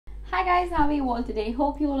Hi guys, how are you all today?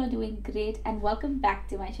 Hope you all are doing great and welcome back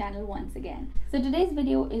to my channel once again. So today's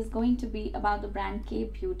video is going to be about the brand K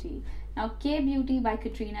Beauty. Now K Beauty by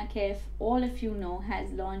Katrina Kaif, all of you know, has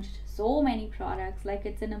launched so many products, like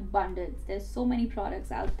it's in abundance. There's so many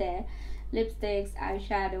products out there. Lipsticks,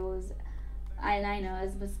 eyeshadows,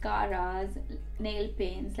 eyeliners, mascaras, nail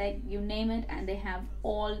paints, like you name it, and they have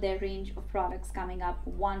all their range of products coming up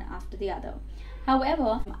one after the other.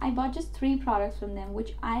 However, I bought just 3 products from them,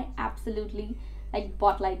 which I absolutely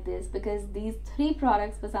bought like this, because these 3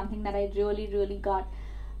 products were something that I really got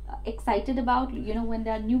excited about. You know, when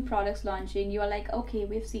there are new products launching, you are like, okay,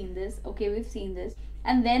 we've seen this,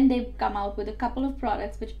 and then they come out with a couple of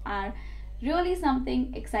products which are really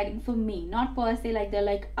something exciting for me, not per se like they're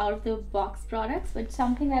like out of the box products, but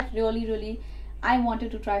something that really I wanted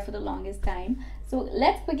to try for the longest time. So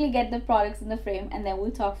let's quickly get the products in the frame and then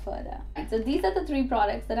we'll talk further. So these are the 3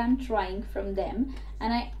 products that I'm trying from them,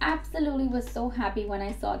 and I absolutely was so happy when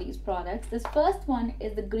I saw these products. This first one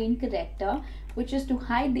is the green corrector, which is to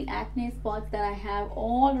hide the acne spots that I have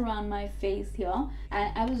all around my face here.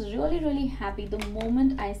 And I was really happy the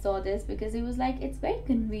moment I saw this, because it was like, it's very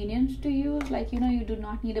convenient to use. Like, you know, you do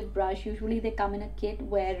not need a brush. Usually they come in a kit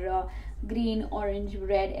where green, orange,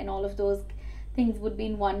 red and all of those things would be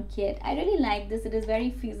in one kit. I really like this. It is very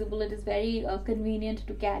feasible. It is very convenient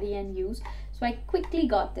to carry and use. So I quickly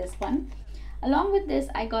got this one. Along with this,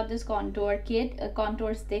 I got this contour kit, a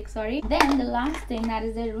contour stick, sorry. Then the last thing that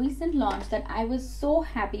is a recent launch that I was so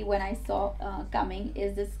happy when I saw coming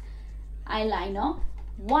is this eyeliner.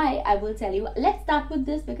 Why, I will tell you. Let's start with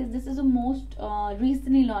this, because this is the most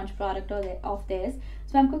recently launched product of theirs.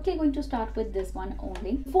 So I'm quickly going to start with this one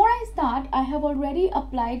only. Before I start, I have already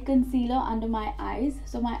applied concealer under my eyes,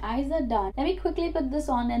 so my eyes are done. Let me quickly put this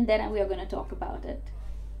on and then we are going to talk about it.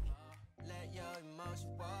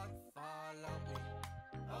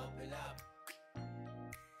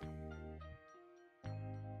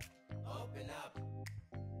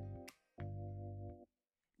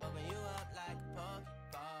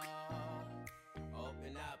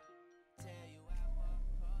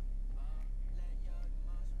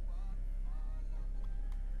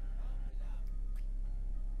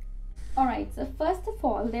 Alright, so first of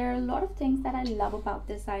all, there are a lot of things that I love about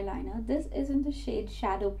this eyeliner. This is in the shade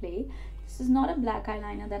Shadow Play. This is not a black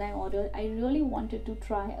eyeliner that I ordered. I really wanted to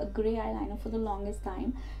try a grey eyeliner for the longest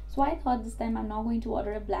time. So I thought this time I'm not going to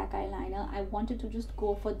order a black eyeliner. I wanted to just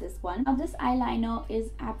go for this one. Now this eyeliner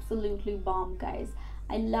is absolutely bomb, guys.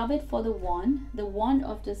 I love it for the wand. The wand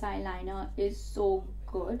of this eyeliner is so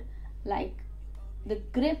good. Like, the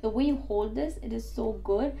grip, the way you hold this, it is so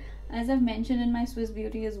good. As I've mentioned in my Swiss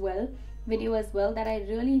Beauty video as well, that I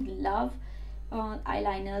really love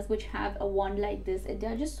eyeliners which have a wand like this.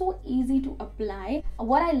 They're just so easy to apply.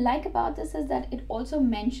 What I like about this is that it also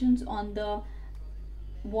mentions on the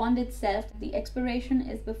wand itself the expiration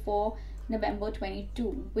is before November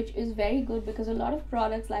 22, which is very good, because a lot of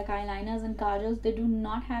products like eyeliners and kajals, they do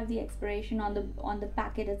not have the expiration on the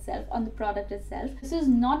packet itself, on the product itself. This is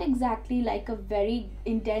not exactly like a very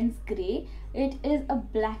intense gray. It is a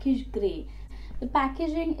blackish gray. The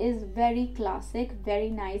packaging is very classic, very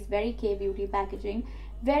nice, very K Beauty packaging,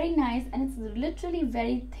 very nice, and it's literally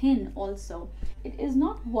very thin also. It is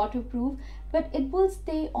not waterproof, but it will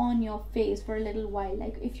stay on your face for a little while.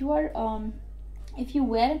 Like, if you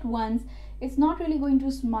wear it once, it's not really going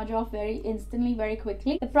to smudge off very instantly, very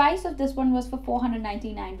quickly. The price of this one was for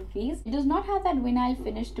 499 rupees. It does not have that vinyl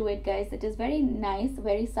finish to it, guys. It is very nice,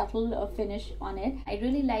 very subtle finish on it. I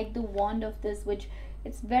really like the wand of this, which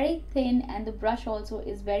it's very thin, and the brush also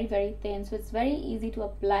is very thin, so it's very easy to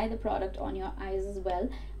apply the product on your eyes as well.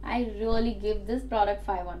 I really give this product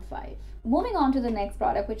 5 on 5. Moving on to the next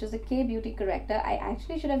product, which is a K Beauty corrector. I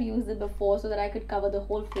actually should have used it before so that I could cover the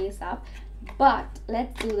whole face up, but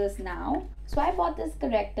let's do this now. So I bought this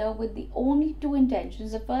corrector with the only 2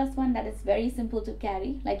 intentions. The first one, that it's very simple to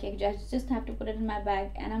carry, like I just have to put it in my bag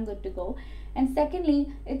and I'm good to go. And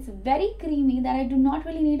secondly, it's very creamy, that I do not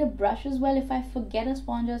really need a brush as well. If I forget a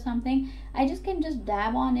sponge or something, I can just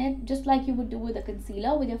dab on it, just like you would do with a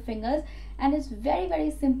concealer with your fingers. And it's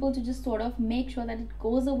very simple to just sort of make sure that it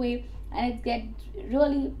goes away and it gets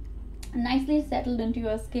really nicely settled into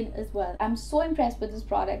your skin as well. I'm so impressed with this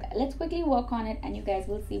product. Let's quickly work on it and you guys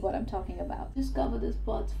will see what I'm talking about. Just cover the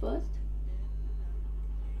spots first,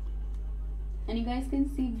 and you guys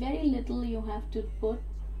can see very little you have to put.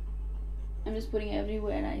 I'm just putting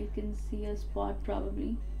everywhere. I can see a spot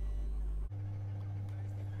probably,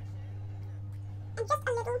 and just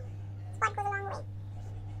a little spot goes a long way.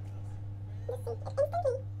 You see, it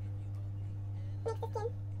instantly makes the skin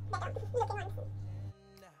better looking, honestly.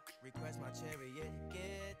 Request my chariot,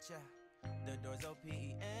 get ya. The doors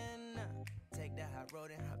open. Take the high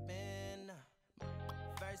road and hop in.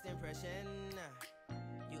 First impression,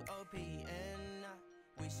 you OPN.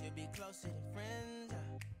 We should be closer than friends.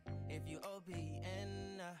 If you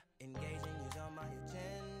OPN, engaging you's on my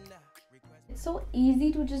agenda. It's so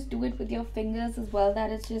easy to just do it with your fingers as well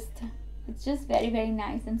that it's just very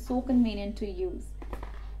nice and so convenient to use.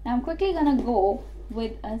 Now I'm quickly gonna go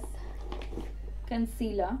with a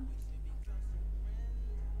concealer,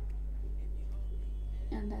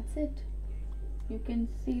 and that's it. You can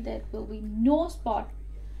see that will be no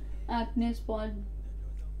acne spot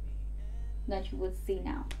that you would see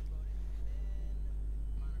now.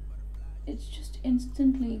 It's just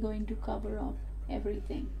instantly going to cover up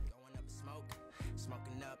everything.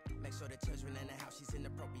 Smoking up, make sure the children in the house, she's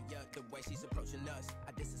inappropriate. The way she's approaching us,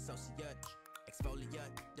 I disassociate.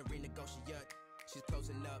 Exfoliate, the renegotiate. She's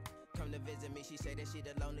closing up, come to visit me, she say that she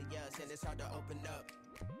the loneliest, and it's hard to open up.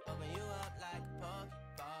 Open you up like a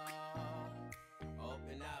Pokeball.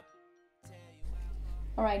 Open up.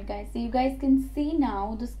 Alright guys, so you guys can see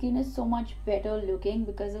now the skin is so much better looking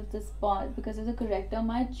because of this part, because of the corrector.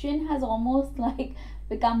 My chin has almost like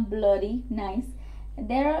become blurry, nice.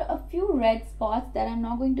 There are a few red spots that I'm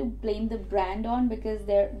not going to blame the brand on, because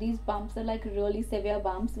these bumps are like really severe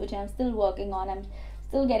bumps, which I'm still working on. I'm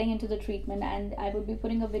still getting into the treatment, and I will be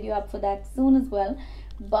putting a video up for that soon as well.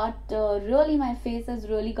 But really my face has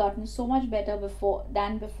really gotten so much better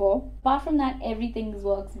than before. Apart from that, everything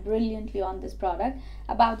works brilliantly on this product.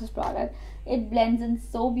 It blends in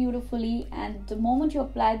so beautifully, and the moment you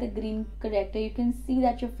apply the green corrector, you can see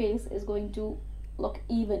that your face is going to look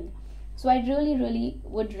even. So I really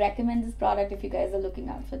would recommend this product if you guys are looking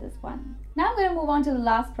out for this one. Now I'm going to move on to the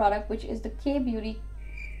last product, which is the K-Beauty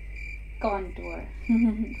contour.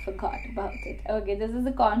 Forgot about it. Okay, this is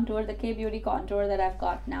the contour, the K-Beauty contour that I've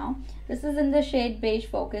got now. This is in the shade Beige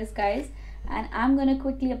Focus, guys, and I'm going to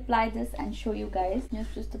quickly apply this and show you guys.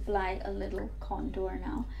 Just apply a little contour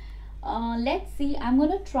now. Let's see, I'm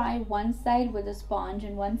going to try one side with a sponge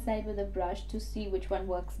and one side with a brush to see which one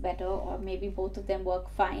works better, or maybe both of them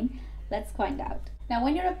work fine. Let's find out. Now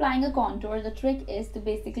when you're applying a contour, the trick is to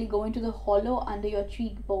basically go into the hollow under your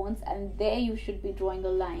cheekbones, and there you should be drawing a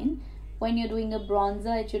line. When you're doing a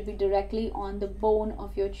bronzer, it should be directly on the bone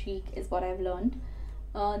of your cheek, is what I've learned.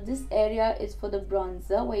 This area is for the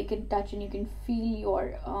bronzer, where you can touch and you can feel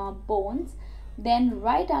your bones. Then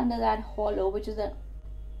right under that hollow, which is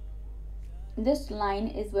this line,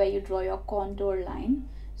 is where you draw your contour line.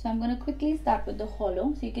 So I'm going to quickly start with the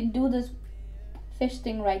hollow. So you can do this fish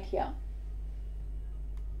thing right here.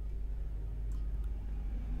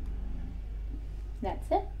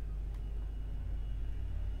 That's it.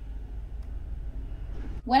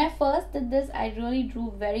 When I first did this, I really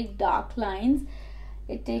drew very dark lines.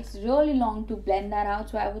 It takes really long to blend that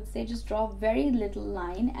out, so I would say just draw very little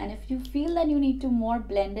line, and if you feel that you need to more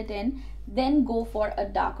blend it in, then go for a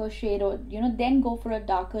darker shade, or then go for a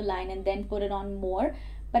darker line and then put it on more.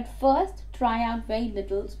 But first try out very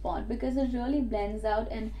little spot, because it really blends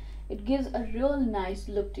out and it gives a real nice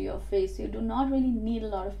look to your face. You do not really need a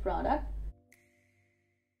lot of product.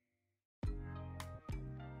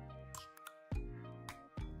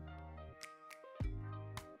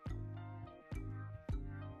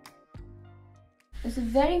 It's a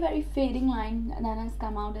very fading line that has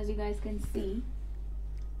come out, as you guys can see.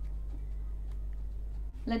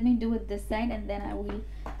 Let me do it this side, and then I will do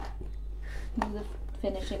the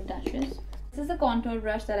finishing touches. This is a contour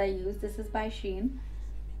brush that I use. This is by Shein.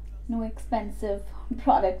 No expensive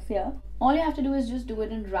products here. All you have to do is just do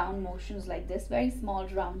it in round motions like this, very small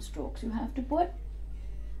round strokes you have to put.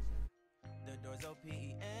 The doors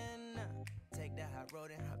open. Take the high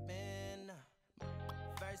road and hop in.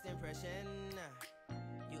 First impression,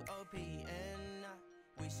 you OPN.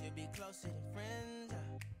 We should be closer than friends.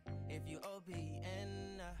 If you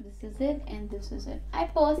OPN. This is it, and this is it. I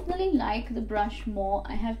personally like the brush more.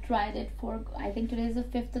 I have tried it for, I think today is the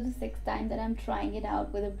 5th or the 6th time that I'm trying it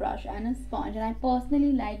out with a brush and a sponge, and I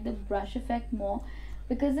personally like the brush effect more,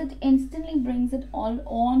 because it instantly brings it all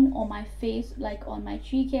on my face, like on my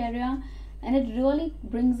cheek area, and it really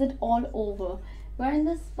brings it all over. Wherein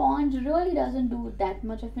the sponge really doesn't do that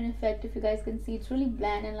much of an effect. If you guys can see, it's really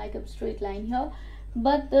bland and like a straight line here,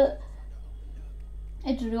 but the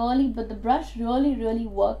brush really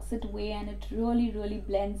works its way, and it really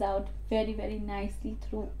blends out very nicely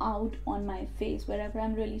throughout on my face. Wherever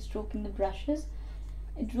I'm really stroking the brushes,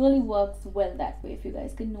 it really works well that way, if you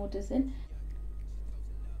guys can notice it.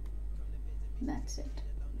 That's it.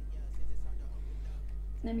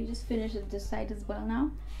 Let me just finish it this side as well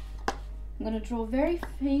now. I'm going to draw a very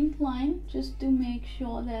faint line just to make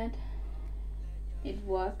sure that it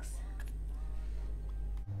works.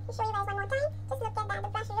 To show you guys one more time, just look at that. The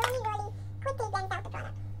brush really quickly blends out the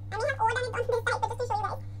product. I may have overdone it on this side, but just to show you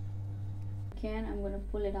guys. Again, I'm going to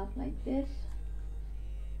pull it up like this.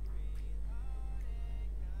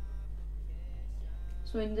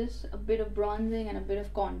 So in this, a bit of bronzing and a bit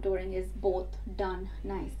of contouring is both done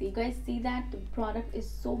nicely. You guys see that the product is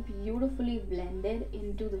so beautifully blended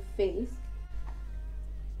into the face.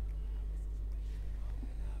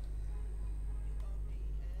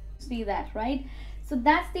 See that, right? So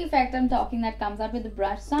that's the effect I'm talking that comes out with the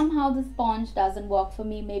brush. Somehow the sponge doesn't work for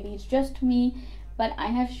me. Maybe it's just me, but I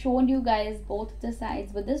have shown you guys both the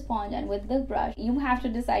sides with the sponge and with the brush. You have to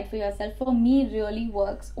decide for yourself. For me, it really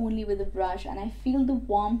works only with the brush, and I feel the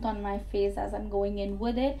warmth on my face as I'm going in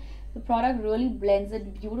with it. The product really blends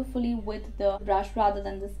it beautifully with the brush rather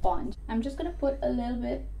than the sponge. I'm just going to put a little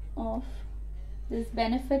bit of this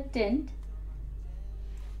Benefit tint.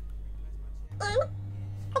 And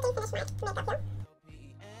quickly finish my makeup here.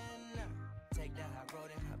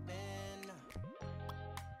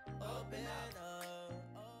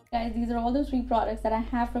 Guys, these are all the 3 products that I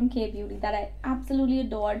have from K-Beauty that I absolutely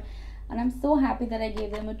adored, and I'm so happy that I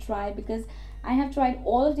gave them a try, because I have tried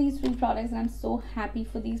all of these 3 products and I'm so happy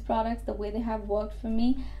for these products, the way they have worked for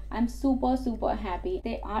me. I'm super happy.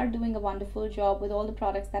 They are doing a wonderful job with all the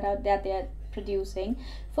products that they're producing.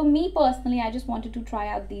 For me personally, I just wanted to try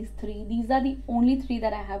out these 3. These are the only 3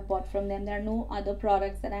 that I have bought from them. There are no other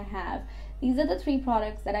products that I have. These are the 3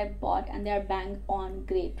 products that I bought, and they're bang on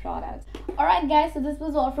great products. Alright guys, so this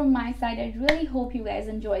was all from my side. I really hope you guys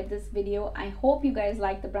enjoyed this video. I hope you guys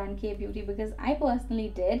like the brand K-Beauty, because I personally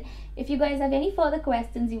did. If you guys have any further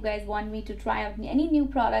questions, you guys want me to try out any new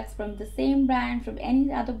products from the same brand, from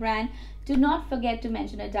any other brand, do not forget to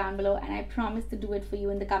mention it down below, and I promise to do it for you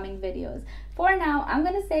in the coming videos. For now, I'm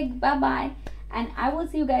gonna say bye bye, and I will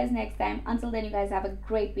see you guys next time. Until then, you guys have a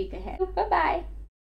great week ahead. Bye bye.